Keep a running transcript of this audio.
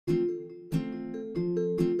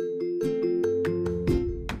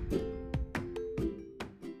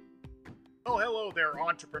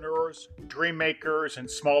entrepreneurs, dream makers,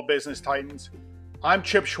 and small business titans. I'm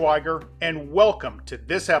Chip Schweiger, and welcome to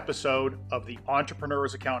this episode of the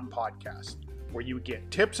Entrepreneur's Accountant Podcast, where you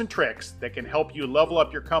get tips and tricks that can help you level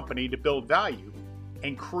up your company to build value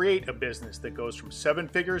and create a business that goes from 7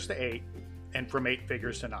 figures to 8 and from 8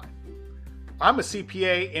 figures to 9. I'm a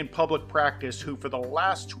CPA in public practice who for the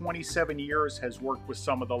last 27 years has worked with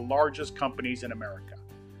some of the largest companies in America.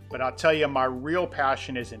 But I'll tell you, my real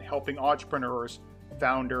passion is in helping entrepreneurs,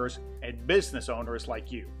 founders, and business owners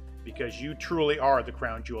like you, because you truly are the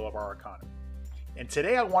crown jewel of our economy. And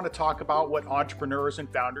today I want to talk about what entrepreneurs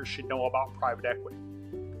and founders should know about private equity.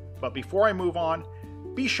 But before I move on,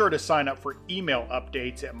 be sure to sign up for email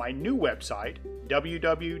updates at my new website,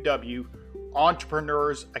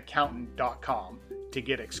 www.entrepreneursaccountant.com, to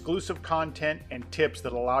get exclusive content and tips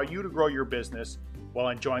that allow you to grow your business while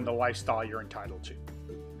enjoying the lifestyle you're entitled to.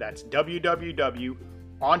 That's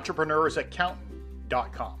www.entrepreneursaccountant.com.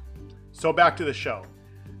 So back to the show.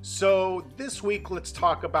 So this week, let's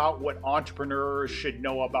talk about what entrepreneurs should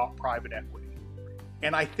know about private equity.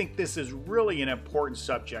 And I think this is really an important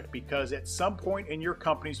subject because at some point in your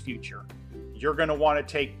company's future, you're going to want to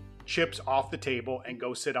take chips off the table and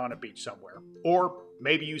go sit on a beach somewhere. Or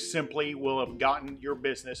maybe you simply will have gotten your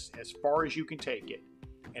business as far as you can take it,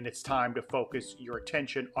 and it's time to focus your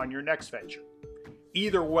attention on your next venture.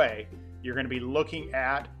 Either way, you're going to be looking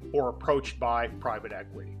at or approached by private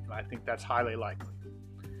equity. And I think that's highly likely.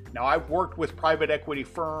 Now, I've worked with private equity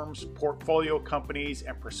firms, portfolio companies,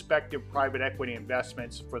 and prospective private equity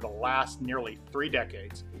investments for the last nearly 3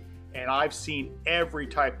 decades. And I've seen every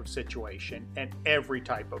type of situation and every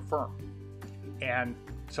type of firm. And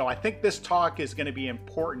so I think this talk is going to be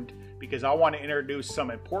important because I want to introduce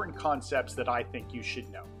some important concepts that I think you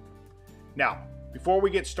should know. Now, before we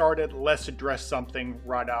get started, let's address something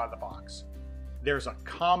right out of the box. There's a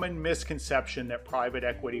common misconception that private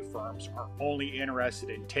equity firms are only interested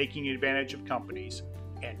in taking advantage of companies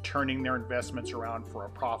and turning their investments around for a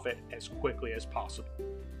profit as quickly as possible.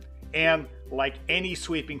 And like any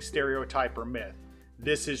sweeping stereotype or myth,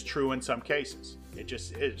 this is true in some cases. It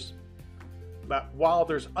just is. But while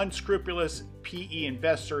there's unscrupulous PE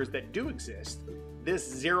investors that do exist, this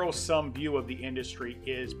zero-sum view of the industry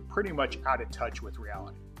is pretty much out of touch with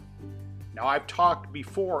reality. Now, I've talked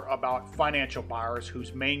before about financial buyers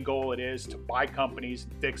whose main goal it is to buy companies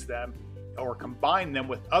and fix them or combine them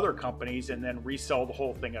with other companies and then resell the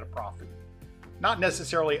whole thing at a profit. Not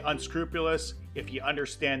necessarily unscrupulous if you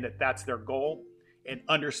understand that that's their goal and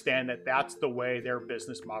understand that that's the way their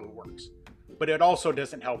business model works. But it also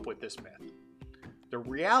doesn't help with this myth. The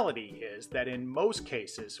reality is that in most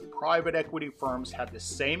cases, private equity firms have the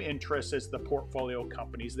same interests as the portfolio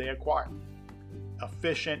companies they acquire: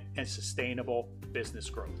 efficient and sustainable business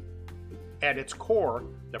growth. At its core,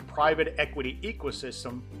 the private equity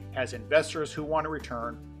ecosystem has investors who want a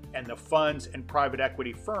return, and the funds and private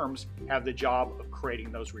equity firms have the job of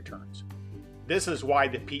creating those returns. This is why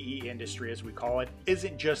the PE industry, as we call it,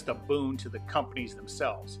 isn't just a boon to the companies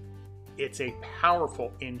themselves. It's a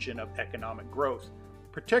powerful engine of economic growth,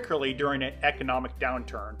 particularly during an economic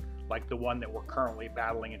downturn like the one that we're currently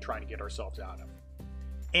battling and trying to get ourselves out of.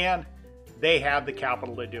 And they have the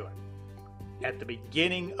capital to do it. At the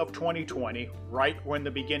beginning of 2020, right when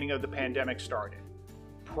the beginning of the pandemic started,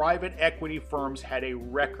 private equity firms had a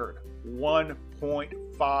record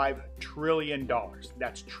 $1.5 trillion,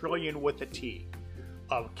 that's trillion with a T,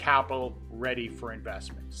 of capital ready for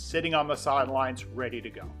investment, sitting on the sidelines ready to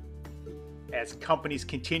go. As companies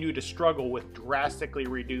continue to struggle with drastically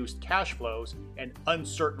reduced cash flows and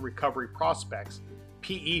uncertain recovery prospects,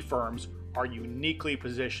 PE firms are uniquely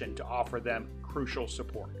positioned to offer them crucial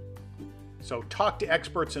support. So talk to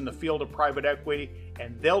experts in the field of private equity,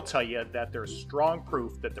 and they'll tell you that there's strong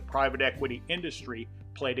proof that the private equity industry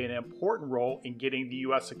played an important role in getting the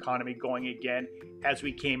U.S. economy going again as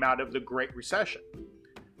we came out of the Great Recession.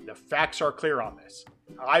 The facts are clear on this.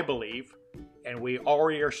 I believe, and we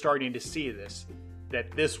already are starting to see this,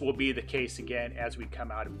 that this will be the case again as we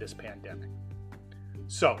come out of this pandemic.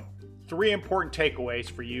 So, 3 important takeaways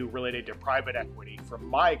for you related to private equity from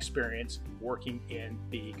my experience working in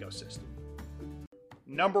the ecosystem.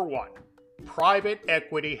 Number 1, private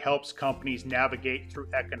equity helps companies navigate through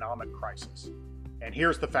economic crisis. And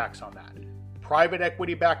here's the facts on that. Private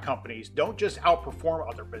equity-backed companies don't just outperform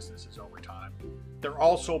other businesses over time, they're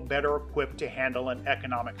also better equipped to handle an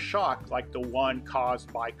economic shock like the one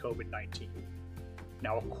caused by COVID-19.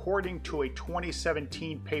 Now, according to a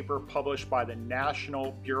 2017 paper published by the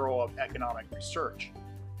National Bureau of Economic Research,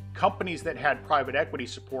 companies that had private equity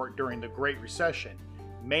support during the Great Recession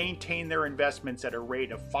maintained their investments at a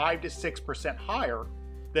rate of 5 to 6% higher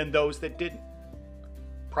than those that didn't.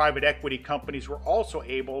 Private equity companies were also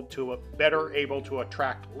better able to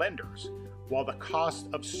attract lenders, while the cost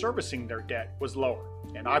of servicing their debt was lower.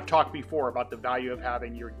 And I've talked before about the value of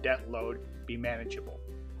having your debt load be manageable.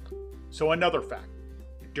 So another fact,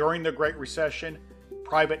 during the Great Recession,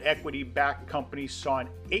 private equity-backed companies saw an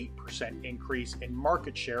 8% increase in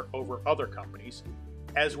market share over other companies,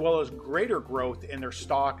 as well as greater growth in their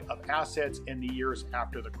stock of assets in the years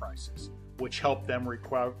after the crisis, which helped them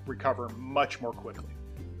recover much more quickly.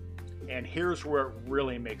 And here's where it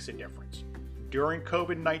really makes a difference. During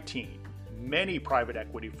COVID-19, many private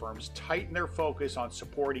equity firms tightened their focus on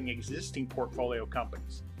supporting existing portfolio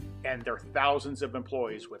companies and their thousands of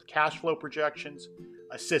employees with cash flow projections,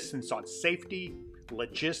 assistance on safety,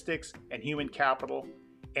 logistics, and human capital,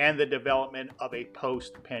 and the development of a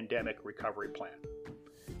post-pandemic recovery plan.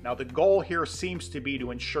 Now, the goal here seems to be to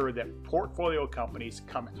ensure that portfolio companies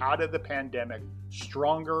come out of the pandemic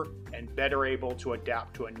stronger and better able to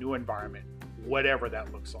adapt to a new environment, whatever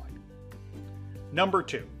that looks like. Number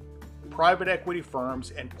 2, private equity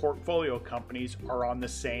firms and portfolio companies are on the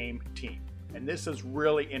same team. And this is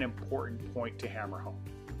really an important point to hammer home.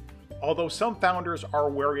 Although some founders are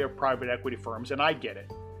wary of private equity firms, and I get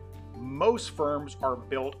it, most firms are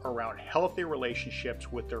built around healthy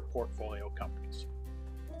relationships with their portfolio companies.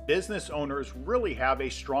 Business owners really have a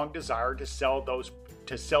strong desire to sell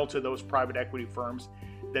to those private equity firms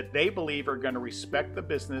that they believe are going to respect the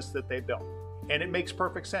business that they built. And it makes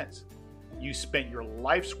perfect sense. You spent your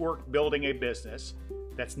life's work building a business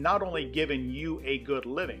that's not only given you a good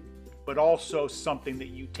living, but also something that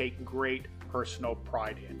you take great personal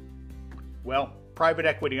pride in. Well, private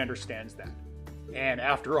equity understands that. And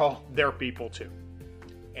after all, they're people too.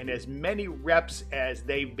 And as many reps as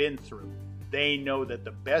they've been through, they know that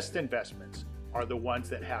the best investments are the ones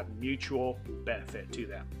that have mutual benefit to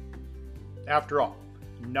them. After all,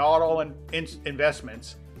 not all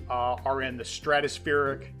investments are in the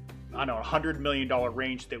stratospheric, $100 million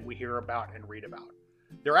range that we hear about and read about.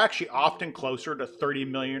 They're actually often closer to $30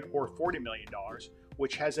 million or $40 million,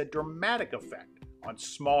 which has a dramatic effect on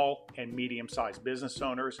small and medium-sized business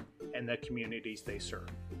owners and the communities they serve.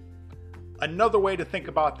 Another way to think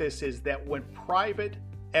about this is that when private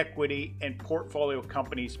equity and portfolio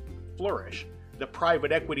companies flourish, the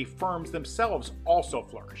private equity firms themselves also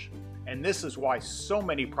flourish. And this is why so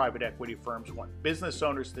many private equity firms want business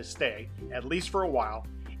owners to stay, at least for a while,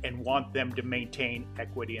 and want them to maintain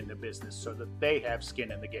equity in the business so that they have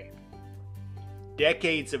skin in the game.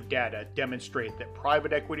 Decades of data demonstrate that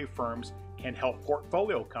private equity firms can help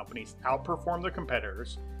portfolio companies outperform their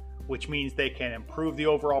competitors, which means they can improve the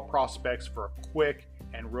overall prospects for a quick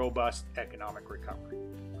and robust economic recovery.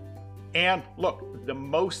 And look, the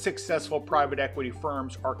most successful private equity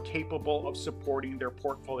firms are capable of supporting their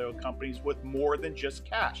portfolio companies with more than just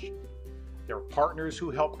cash. They're partners who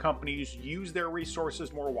help companies use their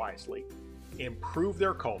resources more wisely, improve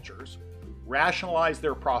their cultures, rationalize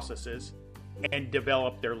their processes, and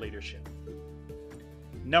develop their leadership.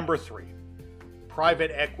 Number 3,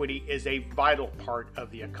 private equity is a vital part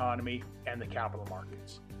of the economy and the capital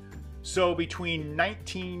markets. So between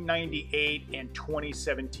 1998 and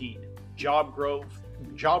 2017, job growth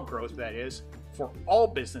that is, for all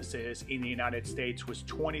businesses in the United States was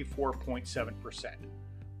 24.7%.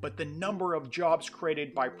 But the number of jobs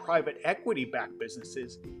created by private equity-backed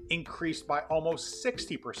businesses increased by almost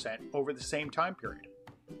 60% over the same time period.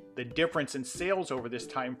 The difference in sales over this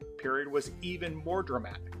time period was even more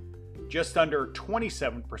dramatic. Just under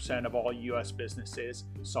 27% of all U.S. businesses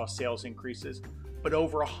saw sales increases, but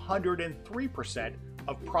over 103%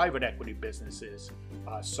 of private equity businesses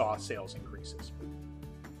saw sales increases.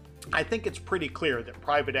 I think it's pretty clear that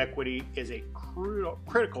private equity is a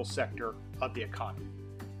critical sector of the economy.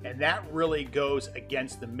 And that really goes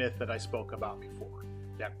against the myth that I spoke about before,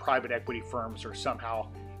 that private equity firms are somehow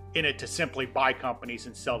in it to simply buy companies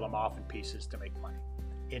and sell them off in pieces to make money.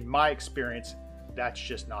 In my experience, that's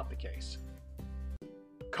just not the case.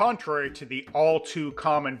 Contrary to the all too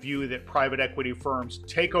common view that private equity firms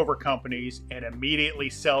take over companies and immediately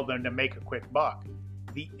sell them to make a quick buck,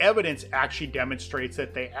 the evidence actually demonstrates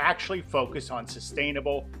that they actually focus on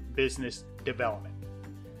sustainable business development.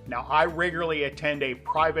 Now, I regularly attend a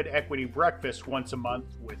private equity breakfast once a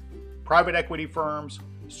month with private equity firms,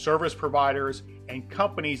 service providers, and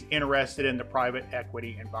companies interested in the private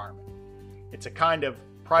equity environment. It's a kind of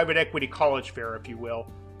private equity college fair, if you will,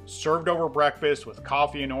 served over breakfast with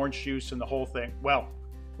coffee and orange juice and the whole thing. Well,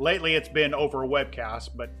 lately it's been over a webcast,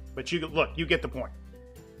 but you get the point.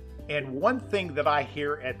 And one thing that I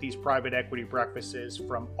hear at these private equity breakfasts is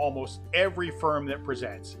from almost every firm that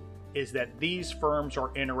presents is that these firms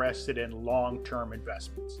are interested in long-term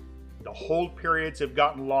investments. The hold periods have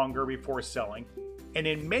gotten longer before selling, and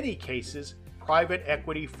in many cases, private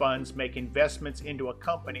equity funds make investments into a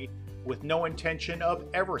company with no intention of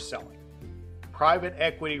ever selling. Private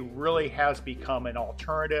equity really has become an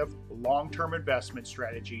alternative, long-term investment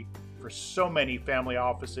strategy for so many family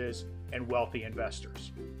offices and wealthy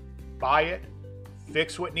investors. Buy it,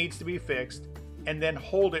 fix what needs to be fixed, and then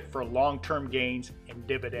hold it for long-term gains and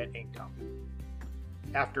dividend income.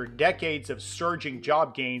 After decades of surging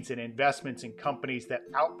job gains and investments in companies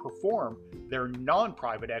that outperform their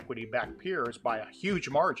non-private equity-backed peers by a huge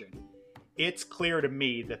margin, it's clear to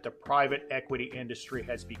me that the private equity industry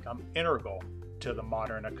has become integral to the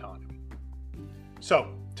modern economy.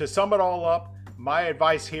 So, to sum it all up, my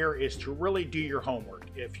advice here is to really do your homework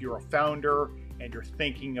if you're a founder and you're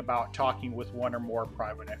thinking about talking with one or more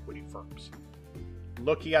private equity firms.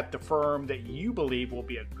 Looking at the firm that you believe will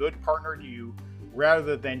be a good partner to you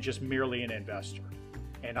rather than just merely an investor.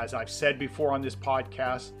 And as I've said before on this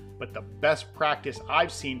podcast, but the best practice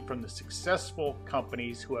I've seen from the successful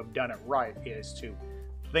companies who have done it right is to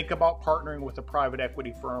think about partnering with a private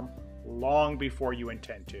equity firm long before you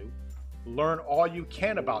intend to. Learn all you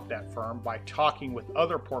can about that firm by talking with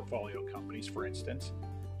other portfolio companies, for instance.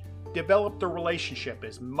 Develop the relationship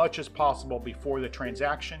as much as possible before the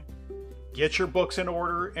transaction. Get your books in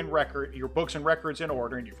order and your books and records in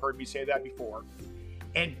order, and you've heard me say that before.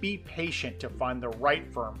 And be patient to find the right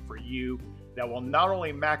firm for you that will not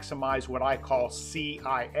only maximize what I call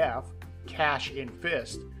CIF, cash in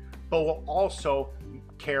fist, but will also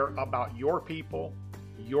care about your people,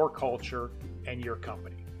 your culture, and your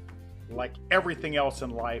company. Like everything else in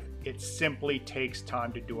life, it simply takes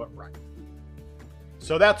time to do it right.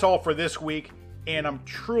 So that's all for this week, and I'm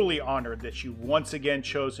truly honored that you've once again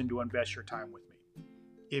chosen to invest your time with me.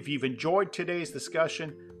 If you've enjoyed today's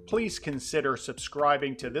discussion, please consider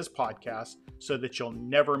subscribing to this podcast so that you'll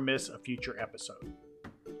never miss a future episode.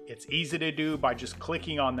 It's easy to do by just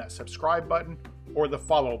clicking on that subscribe button or the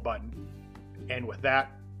follow button. And with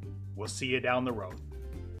that, we'll see you down the road.